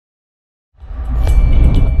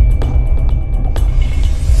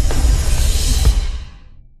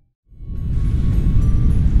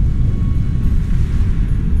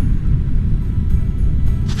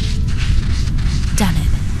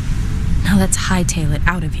hightail it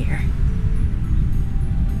out of here.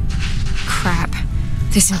 Crap.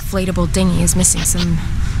 This inflatable dinghy is missing some,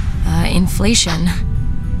 inflation.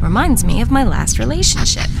 Reminds me of my last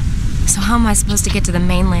relationship. So how am I supposed to get to the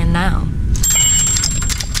mainland now?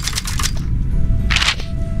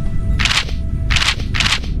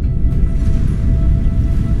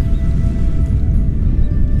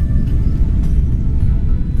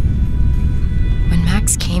 When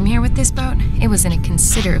Max came here with this boat, it was in a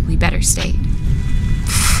considerably better state.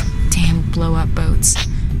 Damn blow-up boats.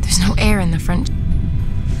 There's no air in the front.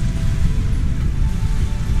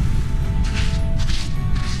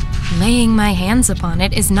 Laying my hands upon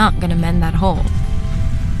it is not gonna mend that hole.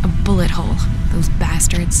 A bullet hole, those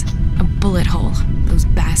bastards. A bullet hole, those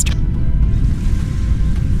bastards.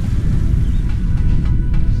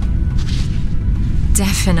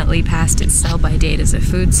 Definitely past its sell-by date as a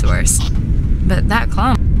food source. But that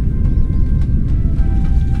claw...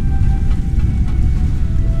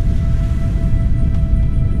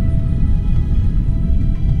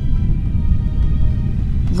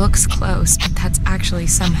 looks close, but that's actually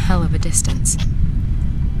some hell of a distance.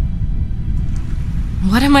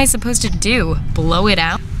 What am I supposed to do? Blow it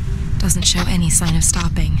out? Doesn't show any sign of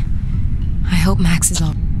stopping. I hope Max is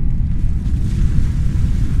all...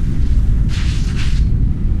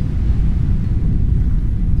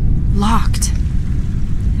 locked.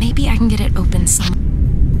 Maybe I can get it open some...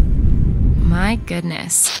 My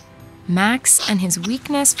goodness. Max and his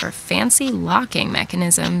weakness for fancy locking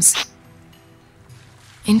mechanisms.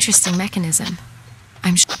 Interesting mechanism.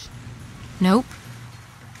 I'm sure. Nope.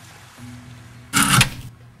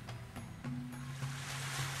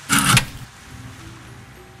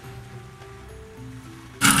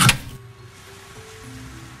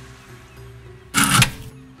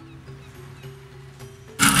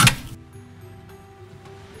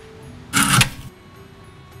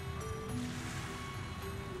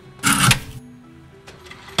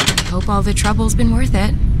 Hope all the trouble's been worth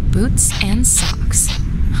it. Boots and socks.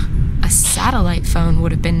 A satellite phone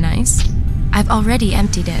would have been nice. I've already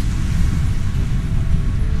emptied it.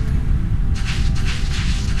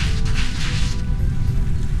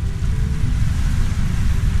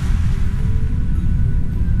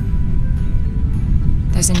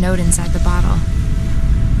 There's a note inside the bottle.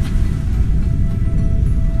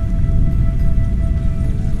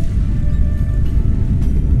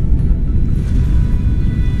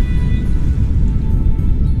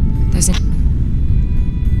 There's a...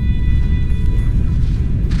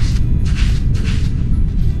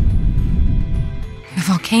 The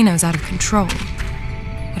volcano's out of control.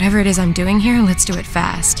 Whatever it is I'm doing here, let's do it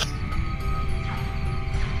fast.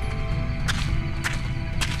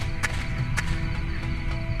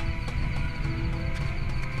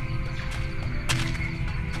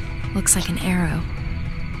 Looks like an arrow.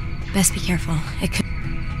 Best be careful. It could...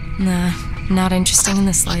 Nah, not interesting in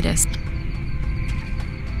the slightest.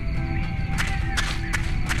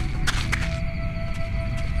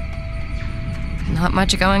 Not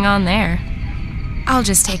much going on there. I'll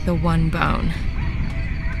just take the one bone.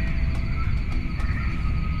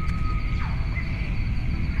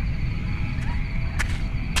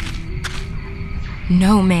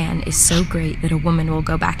 No man is so great that a woman will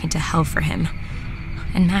go back into hell for him.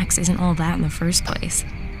 And Max isn't all that in the first place.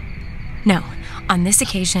 No, on this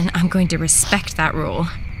occasion, I'm going to respect that rule.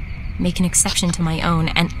 Make an exception to my own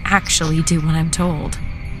and actually do what I'm told.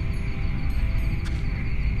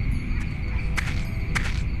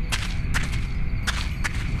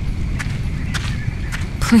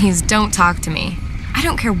 Please don't talk to me. I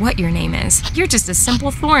don't care what your name is. You're just a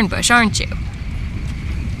simple thorn bush, aren't you?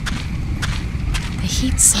 The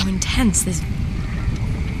heat's so intense, this...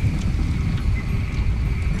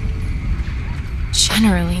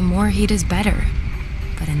 Generally, more heat is better.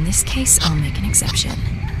 But in this case, I'll make an exception.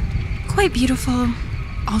 Quite beautiful,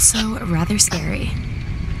 also rather scary.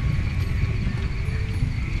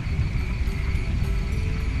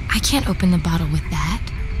 I can't open the bottle with that.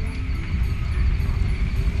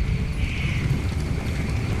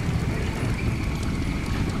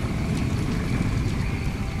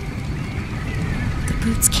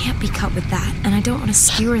 Boots can't be cut with that, and I don't want to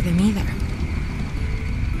skewer them either.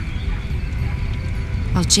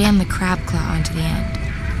 I'll jam the crab claw onto the end.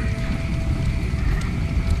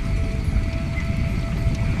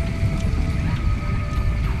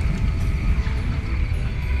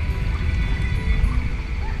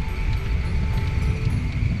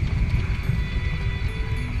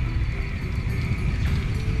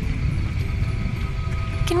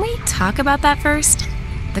 Can we talk about that first?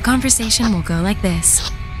 The conversation will go like this.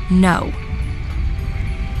 No.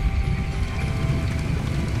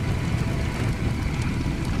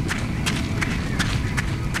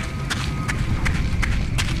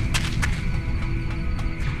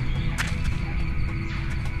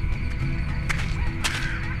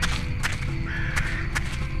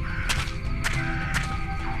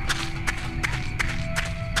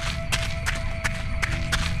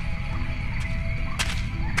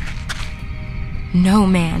 No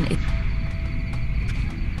man is...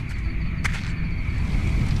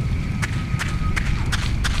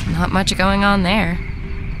 Not much going on there.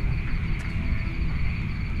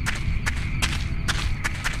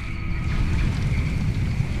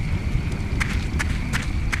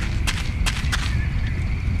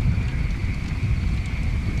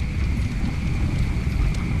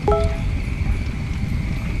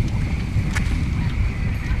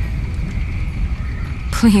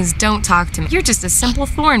 Please don't talk to me. You're just a simple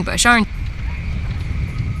thorn bush, aren't you?